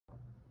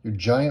Your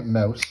giant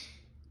mouse,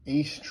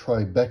 Ace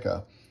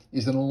Tribeca,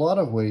 is in a lot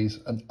of ways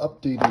an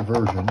updated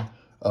version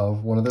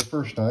of one of their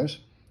first knives,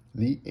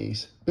 the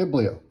Ace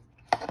Biblio.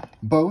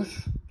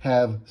 Both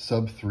have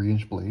sub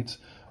 3-inch blades.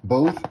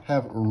 Both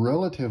have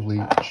relatively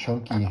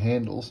chunky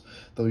handles,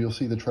 though you'll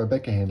see the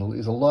Tribeca handle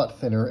is a lot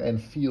thinner and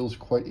feels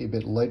quite a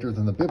bit lighter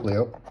than the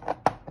Biblio.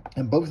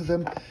 And both of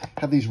them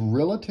have these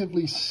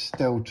relatively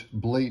stout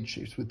blade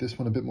shapes, with this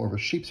one a bit more of a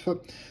sheep's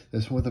foot,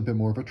 this one with a bit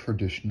more of a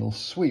traditional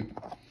sweep.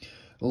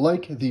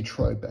 Like the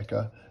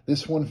Tribeca,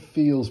 this one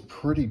feels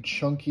pretty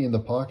chunky in the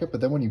pocket,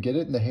 but then when you get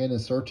it in the hand and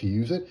start to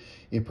use it,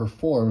 it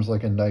performs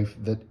like a knife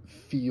that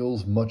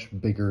feels much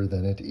bigger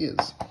than it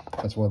is.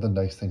 That's one of the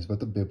nice things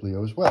about the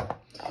Biblio as well.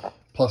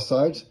 Plus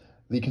sides,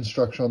 the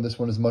construction on this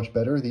one is much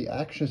better, the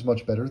action is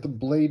much better, the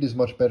blade is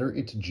much better,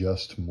 it's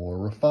just more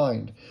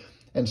refined.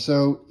 And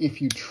so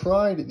if you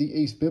tried the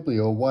Ace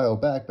Biblio a while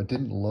back but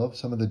didn't love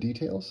some of the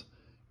details,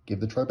 give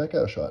the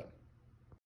Tribeca a shot.